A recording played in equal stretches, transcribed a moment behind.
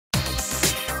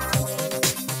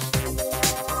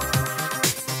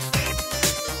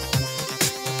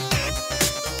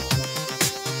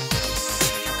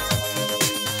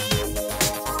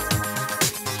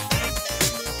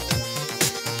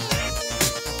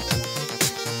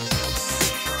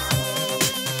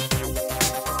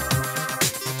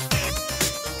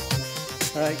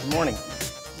right, good morning.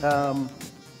 Well,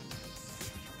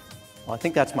 I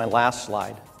think that's my last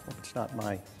slide. Hope it's not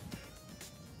my...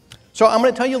 So I'm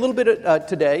going to tell you a little bit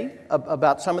today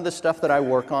about some of the stuff that I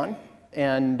work on,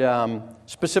 and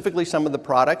specifically some of the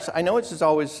products. I know it's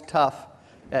always tough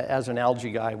as an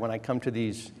algae guy when I come to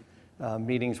these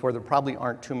meetings where there probably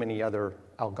aren't too many other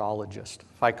algologists,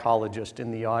 phycologists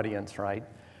in the audience, right?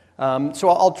 So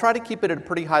I'll try to keep it at a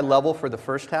pretty high level for the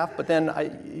first half, but then,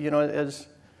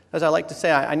 as I like to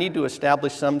say, I need to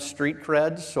establish some street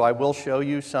creds, so I will show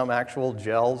you some actual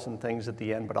gels and things at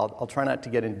the end, but I'll try not to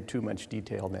get into too much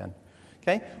detail then.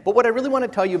 Okay? But what I really want to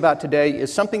tell you about today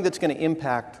is something that's going to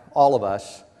impact all of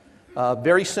us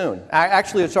very soon.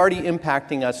 Actually, it's already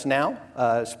impacting us now,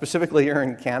 specifically here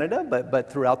in Canada,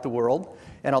 but throughout the world,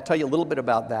 and I'll tell you a little bit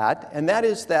about that, and that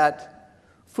is that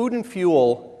food and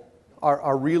fuel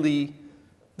are really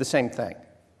the same thing,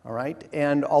 all right?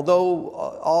 And although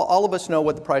all of us know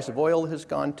what the price of oil has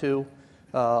gone to,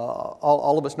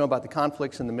 all of us know about the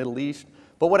conflicts in the Middle East,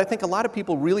 but what I think a lot of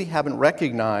people really haven't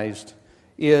recognized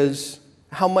is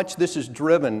how much this is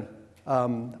driven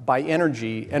by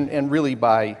energy and really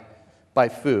by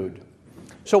food.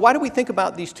 So why do we think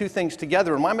about these two things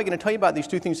together? And why am I going to tell you about these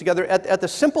two things together? At the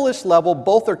simplest level,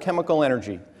 both are chemical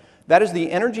energy. That is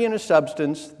the energy in a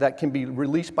substance that can be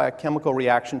released by a chemical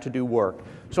reaction to do work.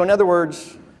 So in other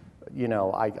words, you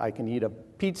know, I can eat a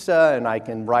pizza and I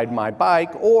can ride my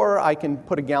bike, or I can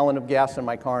put a gallon of gas in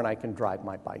my car and I can drive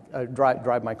my bike,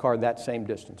 drive my car that same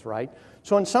distance, right?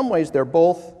 So in some ways, they're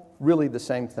both really the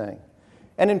same thing.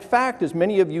 And in fact, as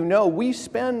many of you know, we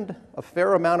spend a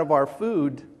fair amount of our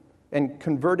food and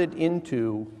convert it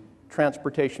into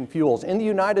transportation fuels. In the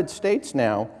United States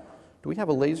now, do we have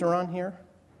a laser on here?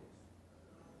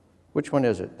 Which one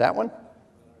is it? That one?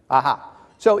 Aha.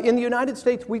 So in the United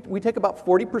States, we take about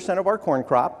 40% of our corn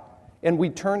crop, and we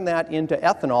turn that into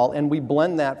ethanol, and we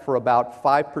blend that for about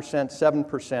 5%,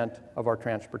 7% of our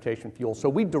transportation fuel. So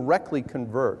we directly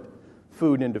convert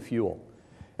food into fuel.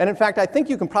 And in fact, I think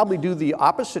you can probably do the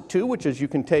opposite too, which is you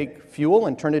can take fuel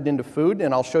and turn it into food,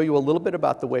 and I'll show you a little bit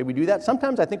about the way we do that.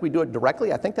 Sometimes I think we do it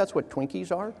directly. I think that's what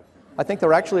Twinkies are. I think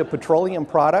they're actually a petroleum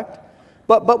product.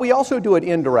 But we also do it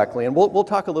indirectly, and we'll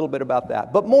talk a little bit about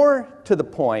that. But more to the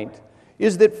point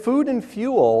is that food and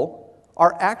fuel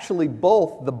are actually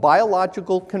both the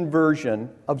biological conversion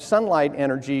of sunlight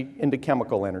energy into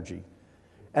chemical energy.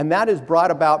 And that is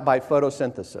brought about by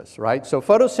photosynthesis, right? So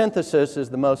photosynthesis is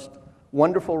the most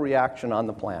wonderful reaction on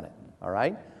the planet, all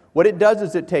right? What it does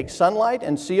is it takes sunlight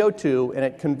and CO2, and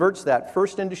it converts that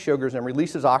first into sugars and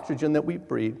releases oxygen that we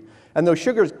breathe. And those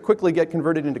sugars quickly get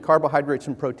converted into carbohydrates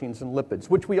and proteins and lipids,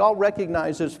 which we all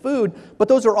recognize as food, but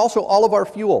those are also all of our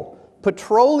fuel.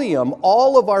 Petroleum,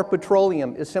 all of our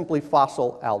petroleum is simply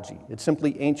fossil algae. It's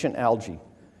simply ancient algae.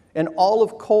 And all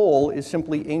of coal is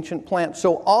simply ancient plants.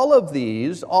 So all of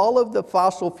these, all of the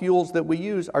fossil fuels that we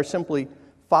use are simply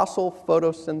fossil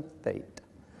photosynthate.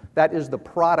 That is the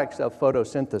products of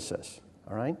photosynthesis,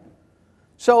 all right?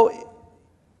 So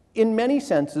in many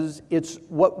senses, it's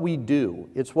what we do,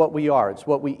 it's what we are, it's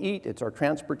what we eat, it's our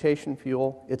transportation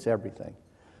fuel, it's everything.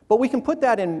 But we can put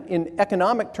that in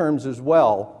economic terms as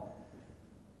well.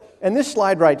 And this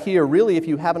slide right here, really, if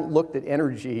you haven't looked at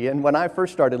energy, and when I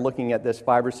first started looking at this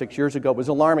 5 or 6 years ago, was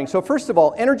alarming. So first of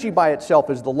all, energy by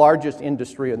itself is the largest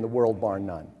industry in the world, bar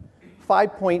none.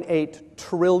 $5.8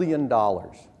 trillion.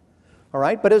 All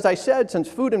right, but as I said, since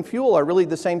food and fuel are really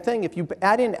the same thing, if you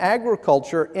add in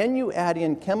agriculture and you add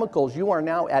in chemicals, you are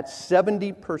now at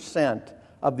 70%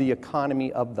 of the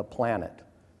economy of the planet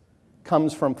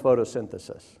comes from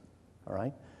photosynthesis. All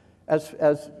right,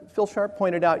 as Phil Sharp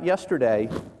pointed out yesterday,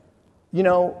 you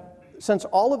know, since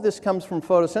all of this comes from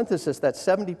photosynthesis, that's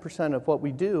 70% of what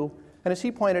we do, and as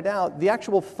he pointed out, the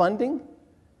actual funding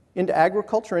into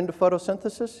agriculture, into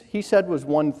photosynthesis, he said was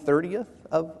 1/30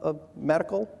 of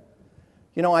medical.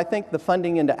 You know, I think the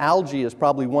funding into algae is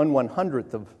probably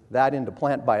 1/100th of that into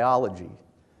plant biology.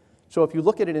 So if you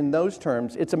look at it in those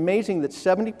terms, it's amazing that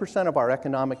 70% of our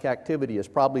economic activity is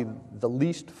probably the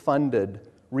least funded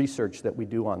research that we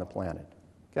do on the planet,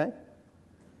 okay?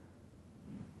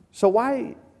 So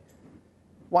why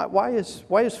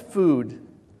is food,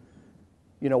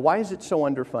 you know, why is it so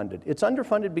underfunded? It's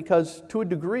underfunded because, to a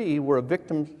degree, we're a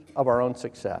victim of our own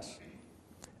success.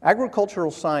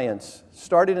 Agricultural science,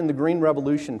 started in the Green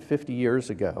Revolution 50 years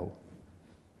ago,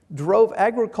 drove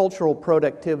agricultural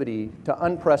productivity to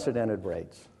unprecedented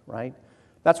rates, right?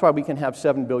 That's why we can have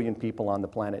 7 billion people on the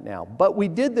planet now. But we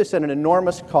did this at an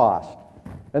enormous cost,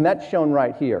 and that's shown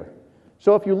right here.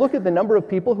 So if you look at the number of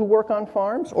people who work on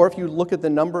farms, or if you look at the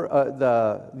number,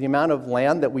 the amount of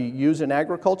land that we use in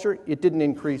agriculture, it didn't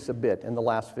increase a bit in the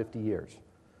last 50 years.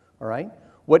 all right?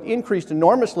 What increased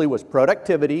enormously was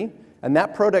productivity, and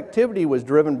that productivity was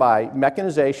driven by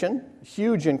mechanization, a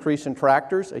huge increase in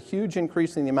tractors, a huge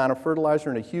increase in the amount of fertilizer,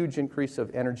 and a huge increase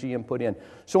of energy input in.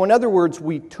 So in other words,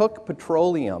 we took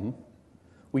petroleum,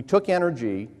 we took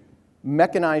energy,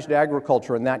 mechanized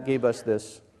agriculture, and that gave us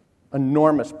this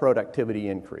enormous productivity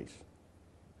increase.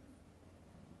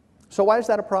 So why is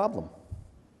that a problem?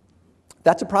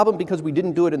 That's a problem because we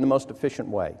didn't do it in the most efficient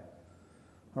way,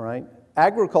 all right?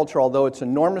 Agriculture, although it's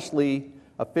enormously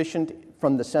efficient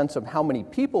from the sense of how many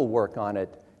people work on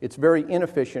it, it's very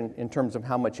inefficient in terms of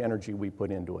how much energy we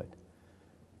put into it.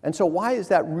 And so why is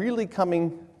that really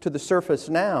coming to the surface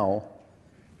now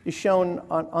is shown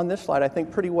on this slide, I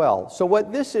think, pretty well. So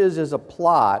what this is a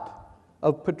plot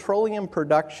of petroleum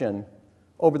production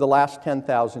over the last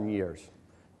 10,000 years.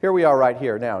 Here we are right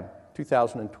here now,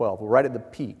 2012. We're right at the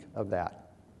peak of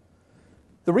that.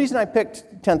 The reason I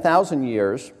picked 10,000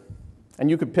 years, and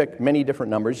you could pick many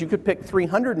different numbers, you could pick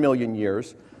 300 million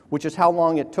years, which is how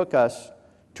long it took us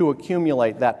to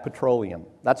accumulate that petroleum.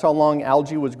 That's how long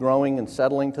algae was growing and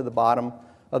settling to the bottom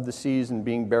of the seas and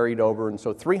being buried over. And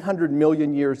so 300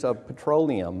 million years of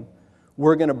petroleum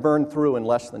we're going to burn through in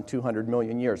less than 200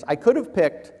 million years. I could have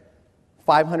picked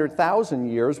 500,000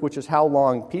 years, which is how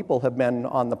long people have been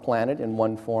on the planet in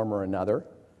one form or another,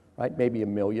 right? Maybe a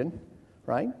million,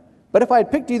 right? But if I had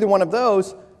picked either one of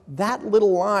those, that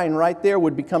little line right there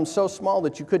would become so small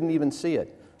that you couldn't even see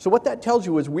it. So what that tells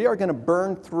you is we are going to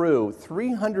burn through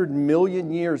 300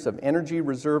 million years of energy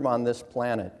reserve on this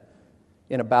planet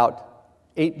in about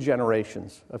 8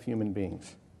 generations of human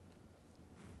beings.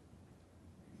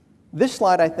 This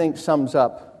slide, I think, sums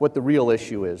up what the real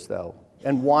issue is, though,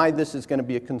 and why this is going to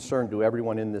be a concern to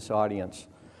everyone in this audience.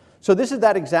 So this is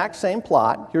that exact same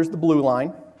plot. Here's the blue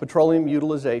line, petroleum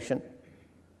utilization.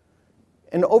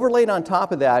 And overlaid on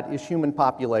top of that is human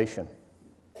population.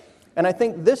 And I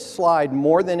think this slide,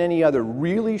 more than any other,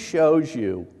 really shows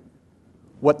you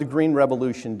what the Green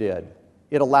Revolution did.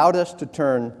 It allowed us to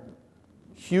turn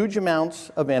huge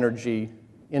amounts of energy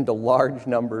into large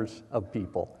numbers of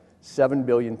people. 7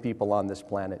 billion people on this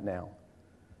planet now.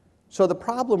 So the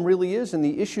problem really is, and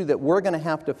the issue that we're going to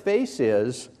have to face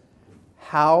is,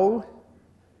 how,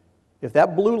 if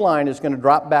that blue line is going to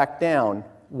drop back down,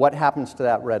 what happens to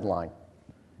that red line?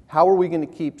 How are we going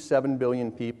to keep 7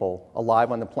 billion people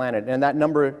alive on the planet? And that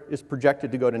number is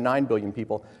projected to go to 9 billion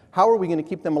people. How are we going to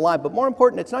keep them alive? But more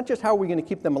important, it's not just how are we going to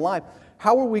keep them alive,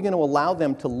 how are we going to allow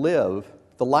them to live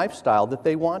the lifestyle that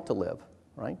they want to live,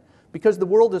 right? Because the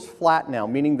world is flat now,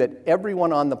 meaning that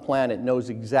everyone on the planet knows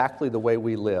exactly the way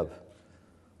we live,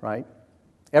 right?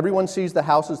 Everyone sees the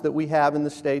houses that we have in the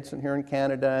States and here in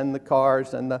Canada, and the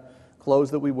cars and the clothes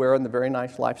that we wear and the very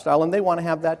nice lifestyle, and they want to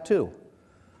have that too,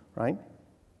 right?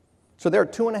 So there are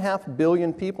 2.5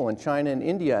 billion people in China and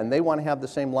India, and they want to have the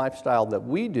same lifestyle that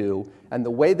we do, and the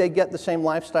way they get the same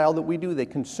lifestyle that we do, they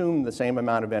consume the same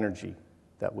amount of energy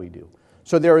that we do.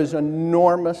 So there is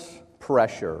enormous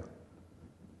pressure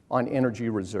on energy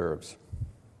reserves.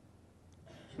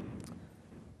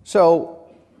 So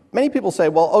many people say,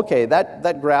 well, okay,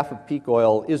 that graph of peak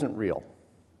oil isn't real.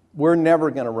 We're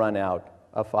never going to run out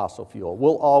of fossil fuel.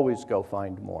 We'll always go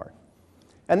find more.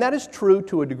 And that is true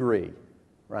to a degree,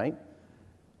 right?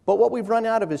 But what we've run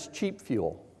out of is cheap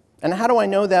fuel. And how do I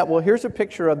know that? Well, here's a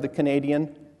picture of the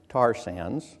Canadian tar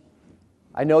sands.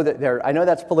 I know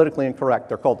that's politically incorrect.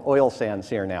 They're called oil sands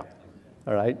here now,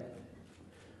 all right?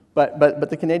 But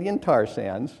the Canadian tar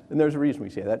sands, and there's a reason we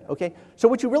say that, okay? So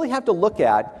what you really have to look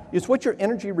at is what's your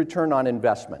energy return on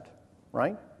investment,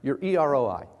 right? Your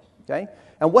EROI, okay?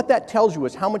 And what that tells you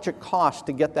is how much it costs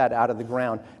to get that out of the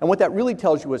ground. And what that really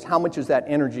tells you is how much is that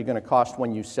energy going to cost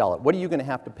when you sell it? What are you going to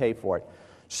have to pay for it?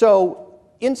 So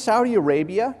in Saudi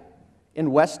Arabia,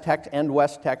 in West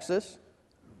Texas,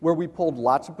 where we pulled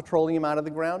lots of petroleum out of the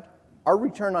ground, our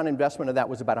return on investment of that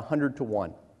was about 100 to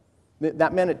 1.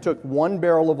 That meant it took 1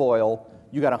 barrel of oil,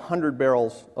 you got 100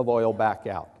 barrels of oil back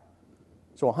out.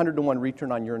 So 100 to 1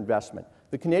 return on your investment.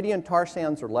 The Canadian tar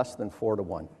sands are less than 4 to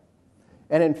 1.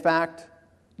 And in fact,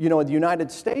 you know, in the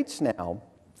United States now,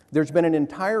 there's been an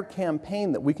entire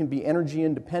campaign that we can be energy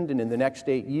independent in the next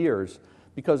 8 years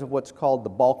because of what's called the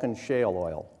Balkan shale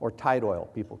oil, or tight oil,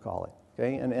 people call it,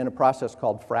 okay? And a process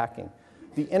called fracking.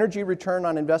 The energy return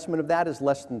on investment of that is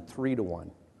less than 3 to 1.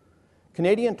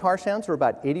 Canadian tar sands are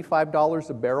about $85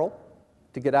 a barrel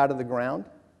to get out of the ground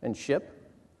and ship.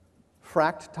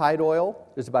 Fracked tight oil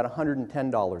is about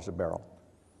 $110 a barrel.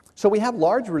 So we have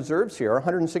large reserves here,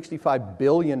 165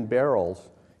 billion barrels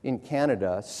in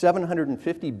Canada,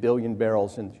 750 billion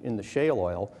barrels in the shale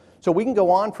oil. So we can go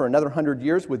on for another 100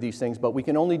 years with these things, but we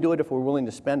can only do it if we're willing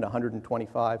to spend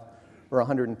 $125 or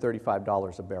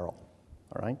 $135 a barrel,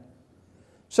 all right?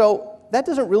 So that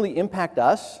doesn't really impact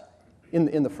us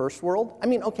in the first world. I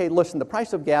mean, okay, listen, the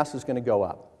price of gas is going to go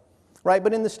up, right?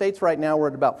 But in the States right now, we're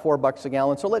at about $4 a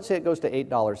gallon, so let's say it goes to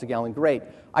 $8 a gallon. Great.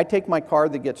 I take my car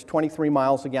that gets 23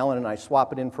 miles a gallon and I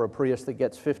swap it in for a Prius that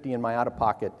gets 50 and my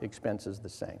out-of-pocket expense is the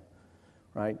same,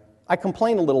 right? I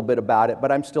complain a little bit about it,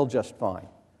 but I'm still just fine.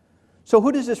 So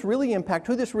who does this really impact?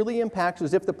 Who this really impacts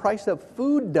is if the price of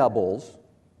food doubles,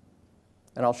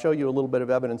 and I'll show you a little bit of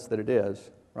evidence that it is,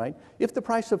 right? If the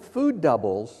price of food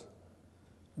doubles,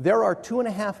 there are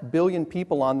 2.5 billion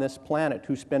people on this planet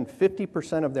who spend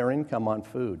 50% of their income on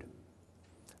food.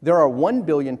 There are 1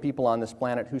 billion people on this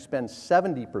planet who spend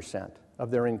 70%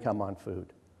 of their income on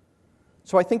food.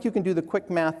 So I think you can do the quick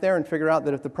math there and figure out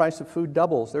that if the price of food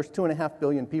doubles, there's 2.5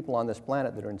 billion people on this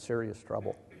planet that are in serious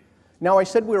trouble. Now, I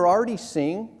said we're already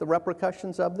seeing the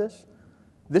repercussions of this.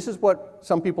 This is what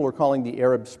some people are calling the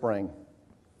Arab Spring.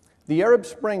 The Arab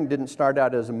Spring didn't start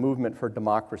out as a movement for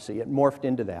democracy. It morphed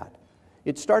into that.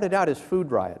 It started out as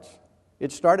food riots.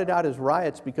 It started out as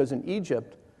riots because in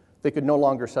Egypt, they could no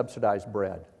longer subsidize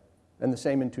bread, and the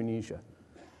same in Tunisia.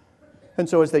 And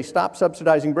so as they stopped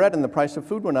subsidizing bread and the price of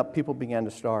food went up, people began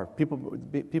to starve.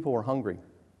 People were hungry.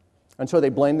 And so they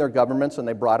blamed their governments and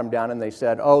they brought them down and they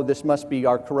said, oh, this must be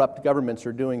our corrupt governments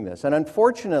are doing this. And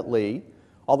unfortunately,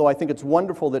 although I think it's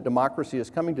wonderful that democracy is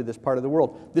coming to this part of the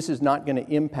world, this is not going to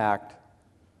impact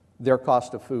their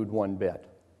cost of food one bit.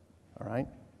 All right?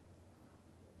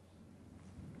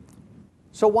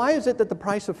 So why is it that the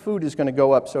price of food is going to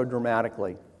go up so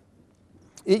dramatically?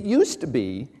 It used to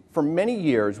be, for many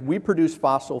years, we produced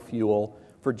fossil fuel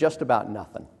for just about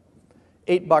nothing.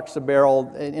 $8 a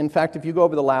barrel. In fact, if you go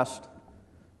over the last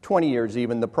 20 years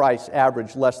even, the price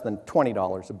averaged less than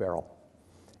 $20 a barrel.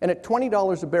 And at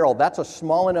 $20 a barrel, that's a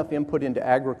small enough input into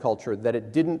agriculture that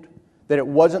it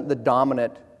wasn't the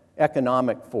dominant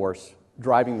economic force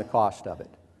driving the cost of it.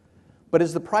 But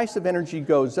as the price of energy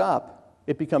goes up,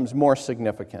 it becomes more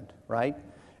significant, right?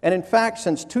 And in fact,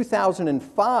 since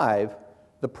 2005,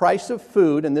 the price of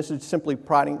food, and this is simply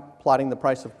plotting the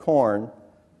price of corn,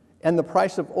 and the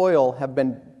price of oil have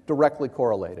been directly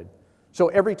correlated. So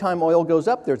every time oil goes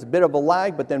up, there's a bit of a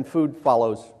lag, but then food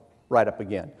follows right up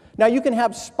again. Now, you can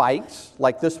have spikes,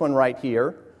 like this one right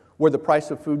here, where the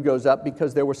price of food goes up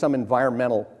because there was some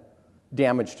environmental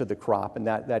damage to the crop, and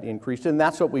that increased. And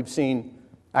that's what we've seen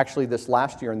actually this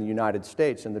last year in the United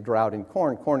States in the drought in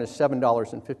corn. Corn is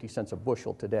 $7.50 a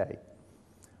bushel today.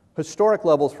 Historic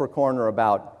levels for corn are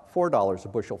about $4 a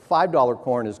bushel. $5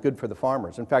 corn is good for the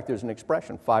farmers. In fact, there's an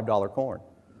expression, $5 corn.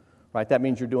 Right? That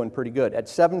means you're doing pretty good. At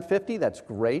 $7.50, that's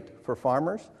great for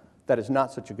farmers. That is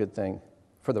not such a good thing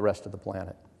for the rest of the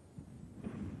planet.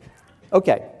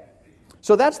 Okay,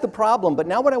 so that's the problem. But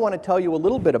now what I want to tell you a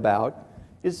little bit about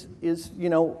is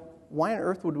why on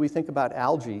earth would we think about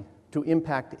algae to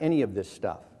impact any of this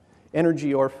stuff,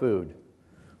 energy or food,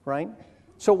 right?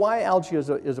 So why algae is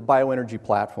a bioenergy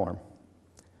platform?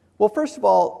 Well, first of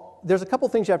all, there's a couple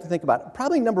things you have to think about.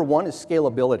 Probably number one is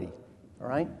scalability, all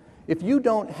right? If you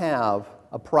don't have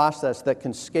a process that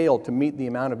can scale to meet the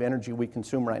amount of energy we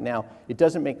consume right now, it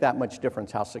doesn't make that much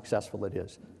difference how successful it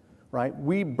is, right?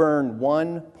 We burn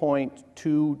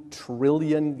 1.2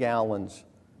 trillion gallons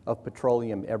of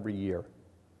petroleum every year,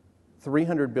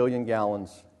 300 billion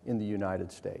gallons in the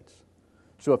United States.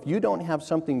 So if you don't have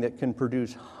something that can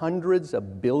produce hundreds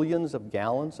of billions of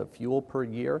gallons of fuel per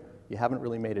year, you haven't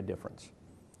really made a difference.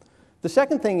 The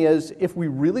second thing is, if we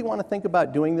really want to think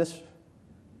about doing this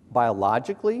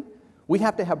biologically, we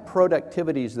have to have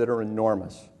productivities that are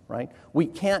enormous, right? We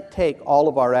can't take all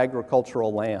of our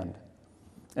agricultural land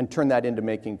and turn that into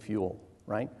making fuel,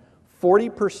 right?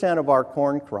 40% of our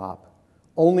corn crop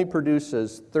only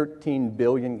produces 13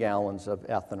 billion gallons of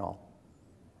ethanol,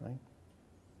 right?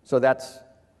 So that's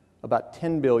about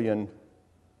 10 billion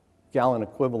gallon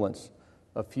equivalents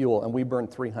of fuel, and we burn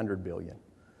 300 billion.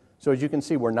 So as you can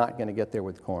see, we're not going to get there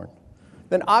with corn.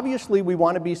 Then obviously we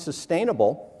want to be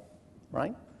sustainable,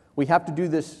 right? We have to do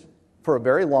this for a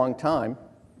very long time.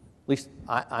 At least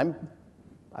I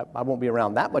won't be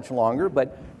around that much longer,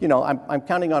 but I'm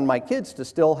counting on my kids to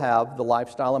still have the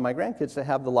lifestyle and my grandkids to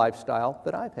have the lifestyle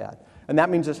that I've had. And that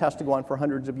means this has to go on for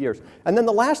hundreds of years. And then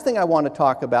the last thing I want to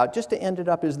talk about, just to end it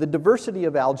up, is the diversity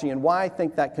of algae and why I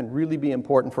think that can really be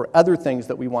important for other things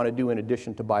that we want to do in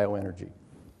addition to bioenergy.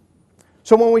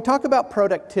 So when we talk about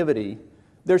productivity,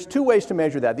 there's two ways to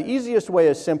measure that. The easiest way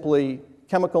is simply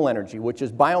chemical energy, which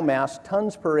is biomass,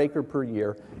 tons per acre per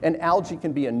year, and algae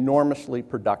can be enormously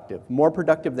productive, more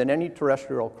productive than any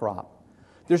terrestrial crop.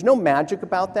 There's no magic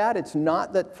about that. It's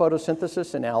not that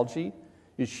photosynthesis in algae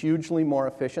is hugely more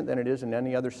efficient than it is in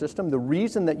any other system. The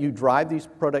reason that you drive these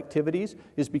productivities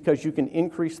is because you can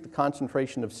increase the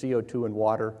concentration of CO2 in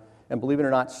water. And believe it or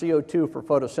not, CO2 for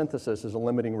photosynthesis is a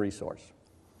limiting resource.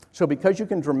 So because you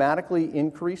can dramatically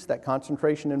increase that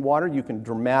concentration in water, you can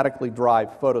dramatically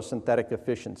drive photosynthetic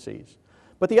efficiencies.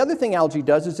 But the other thing algae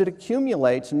does is it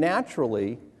accumulates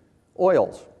naturally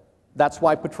oils. That's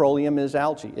why petroleum is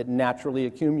algae. It naturally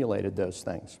accumulated those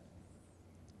things.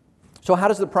 So how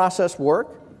does the process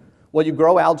work? Well, you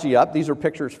grow algae up. These are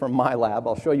pictures from my lab.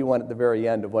 I'll show you one at the very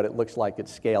end of what it looks like at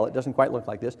scale. It doesn't quite look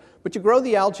like this. But you grow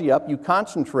the algae up, you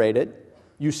concentrate it,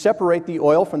 you separate the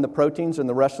oil from the proteins and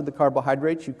the rest of the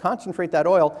carbohydrates, you concentrate that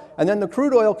oil, and then the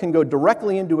crude oil can go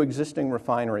directly into existing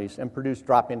refineries and produce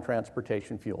drop-in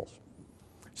transportation fuels.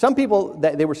 Some people,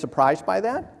 they were surprised by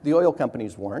that. The oil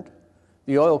companies weren't.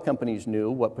 The oil companies knew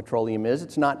what petroleum is.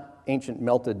 It's not ancient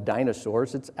melted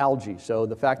dinosaurs, it's algae. So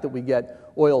the fact that we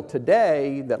get oil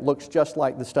today that looks just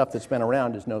like the stuff that's been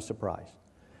around is no surprise.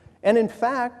 And in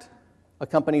fact, a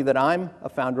company that I'm a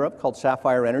founder of called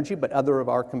Sapphire Energy, but other of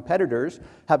our competitors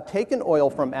have taken oil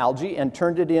from algae and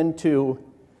turned it into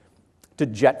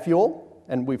jet fuel,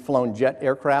 and we've flown jet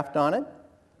aircraft on it.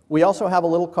 We also have a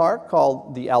little car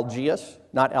called the Algaeus,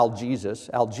 not Algesis,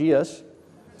 Algaeus.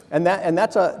 And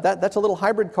that's a little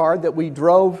hybrid car that we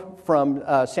drove from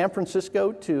San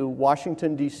Francisco to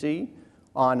Washington, D.C.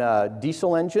 on a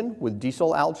diesel engine with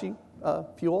diesel algae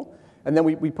fuel. And then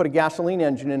we put a gasoline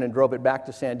engine in and drove it back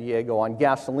to San Diego on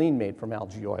gasoline made from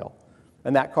algae oil.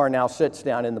 And that car now sits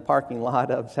down in the parking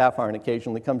lot of Sapphire and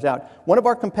occasionally comes out. One of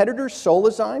our competitors,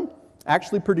 Solazyme,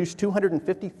 actually produced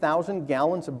 250,000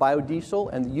 gallons of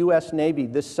biodiesel, and the U.S. Navy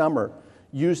this summer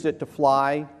used it to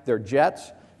fly their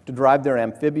jets, to drive their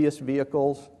amphibious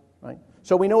vehicles, right?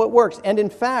 So we know it works. And in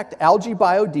fact, algae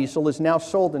biodiesel is now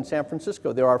sold in San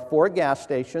Francisco. There are 4 gas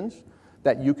stations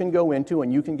that you can go into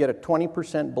and you can get a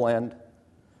 20% blend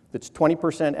that's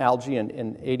 20% algae and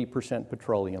 80%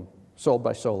 petroleum, sold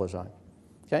by Solazyme.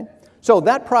 Okay? So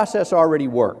that process already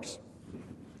works.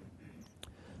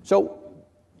 So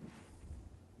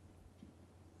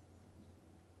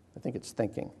I think it's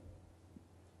thinking.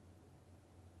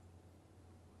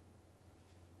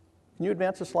 Can you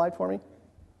advance the slide for me?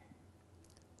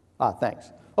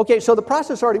 Thanks. Okay, so the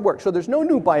process already works. So there's no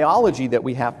new biology that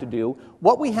we have to do.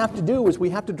 What we have to do is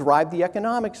we have to drive the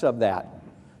economics of that.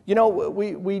 You know,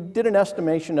 we did an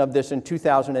estimation of this in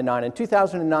 2009. In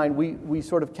 2009, we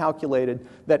sort of calculated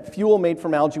that fuel made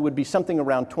from algae would be something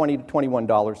around $20 to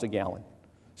 $21 a gallon,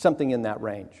 something in that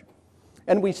range.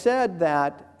 And we said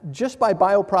that just by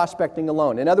bioprospecting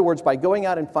alone, in other words, by going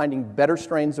out and finding better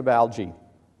strains of algae,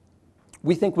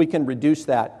 we think we can reduce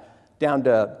that down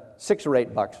to $6 or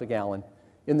 $8 a gallon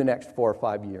in the next 4 or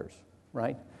 5 years,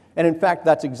 right? And in fact,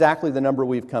 that's exactly the number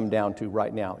we've come down to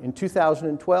right now. In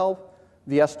 2012,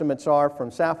 the estimates are from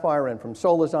Sapphire and from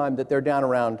Solazyme that they're down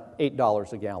around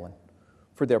 $8 a gallon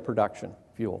for their production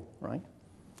fuel, right?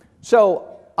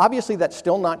 So obviously that's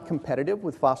still not competitive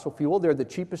with fossil fuel. They're the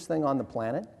cheapest thing on the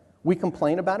planet. We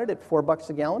complain about it at $4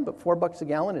 a gallon, but $4 a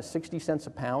gallon is 60 cents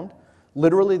a pound.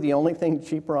 Literally the only thing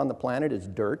cheaper on the planet is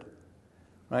dirt,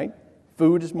 right?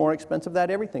 Food is more expensive,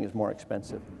 everything is more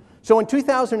expensive. So in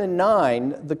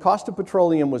 2009, the cost of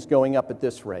petroleum was going up at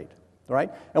this rate,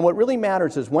 right? And what really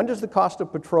matters is when does the cost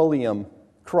of petroleum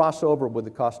cross over with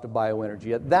the cost of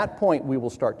bioenergy? At that point, we will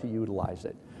start to utilize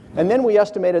it. And then we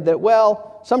estimated that,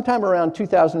 well, sometime around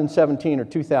 2017 or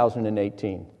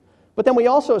 2018. But then we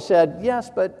also said,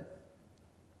 yes, but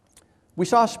we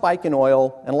saw a spike in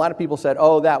oil, and a lot of people said,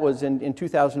 oh, that was in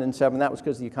 2007, that was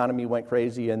because the economy went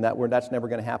crazy and that's never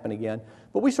going to happen again.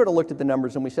 But we sort of looked at the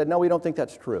numbers and we said, no, we don't think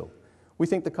that's true. We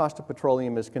think the cost of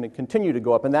petroleum is going to continue to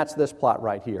go up, and that's this plot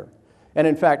right here. And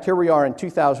in fact, here we are in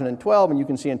 2012, and you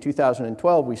can see in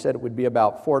 2012 we said it would be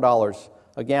about $4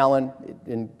 a gallon.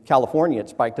 In California, it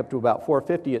spiked up to about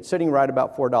 $4.50. It's sitting right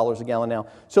about $4 a gallon now.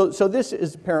 So this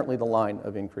is apparently the line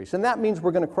of increase. And that means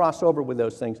we're going to cross over with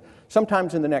those things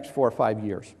sometimes in the next 4 or 5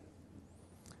 years.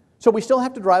 So we still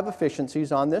have to drive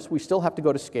efficiencies on this. We still have to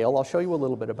go to scale. I'll show you a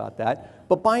little bit about that.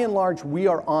 But by and large, we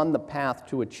are on the path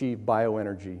to achieve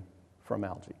bioenergy from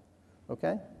algae.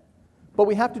 Okay? But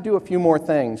we have to do a few more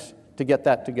things to get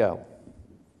that to go.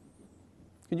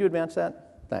 Could you advance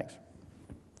that? Thanks.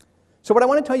 So what I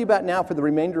want to tell you about now for the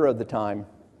remainder of the time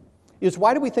is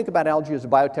why do we think about algae as a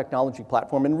biotechnology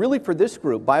platform? And really for this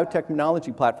group,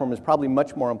 biotechnology platform is probably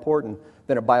much more important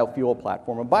than a biofuel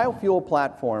platform. A biofuel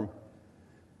platform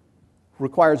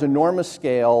requires enormous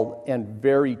scale and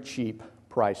very cheap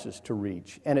prices to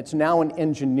reach. And it's now an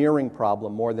engineering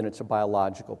problem more than it's a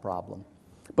biological problem.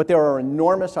 But there are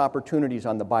enormous opportunities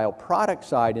on the bioproduct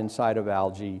side inside of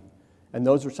algae And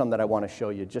those are some that I want to show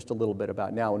you just a little bit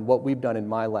about now and what we've done in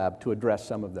my lab to address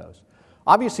some of those.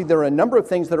 Obviously, there are a number of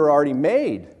things that are already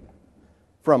made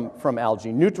from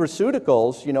algae.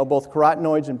 Nutraceuticals, you know, both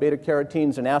carotenoids and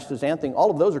beta-carotenes and astaxanthin, all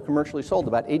of those are commercially sold,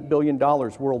 about $8 billion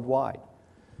worldwide.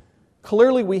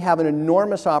 Clearly, we have an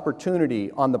enormous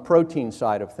opportunity on the protein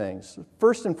side of things.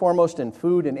 First and foremost in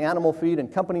food and animal feed,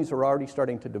 and companies are already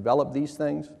starting to develop these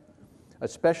things,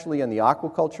 especially in the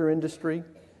aquaculture industry,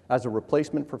 as a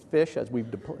replacement for fish, as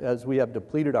we have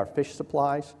depleted our fish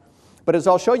supplies. But as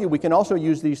I'll show you, we can also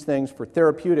use these things for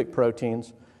therapeutic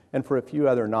proteins and for a few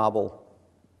other novel.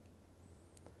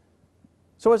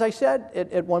 So as I said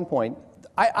at one point,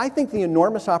 I think the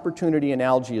enormous opportunity in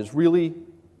algae is really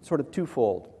sort of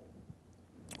twofold.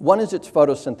 One is its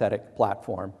photosynthetic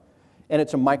platform, and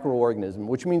it's a microorganism,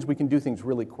 which means we can do things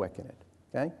really quick in it,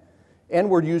 okay? And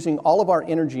we're using all of our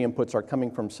energy inputs are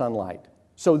coming from sunlight.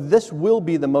 So this will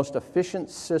be the most efficient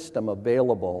system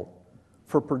available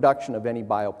for production of any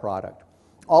bioproduct.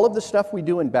 All of the stuff we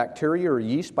do in bacteria or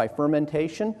yeast by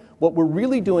fermentation, what we're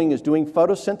really doing is doing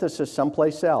photosynthesis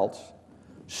someplace else,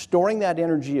 storing that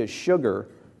energy as sugar,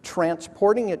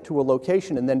 transporting it to a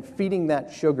location, and then feeding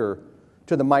that sugar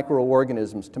to the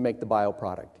microorganisms to make the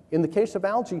bioproduct. In the case of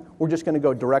algae, we're just going to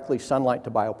go directly sunlight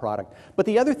to bioproduct. But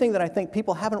the other thing that I think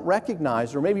people haven't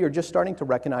recognized, or maybe are just starting to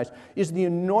recognize, is the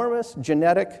enormous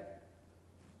genetic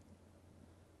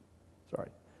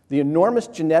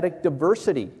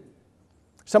diversity.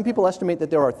 Some people estimate that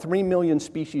there are 3 million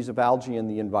species of algae in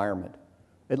the environment,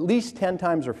 at least 10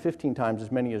 times or 15 times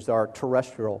as many as there are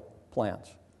terrestrial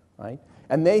plants, right?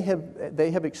 And they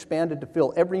have expanded to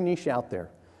fill every niche out there.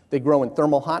 They grow in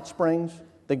thermal hot springs,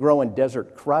 they grow in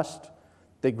desert crust,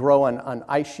 they grow on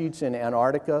ice sheets in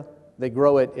Antarctica, they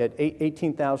grow at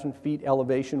 18,000 feet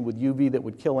elevation with UV that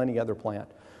would kill any other plant.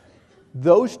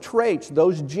 Those traits,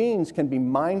 those genes can be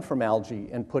mined from algae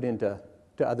and put into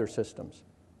other systems,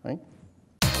 right?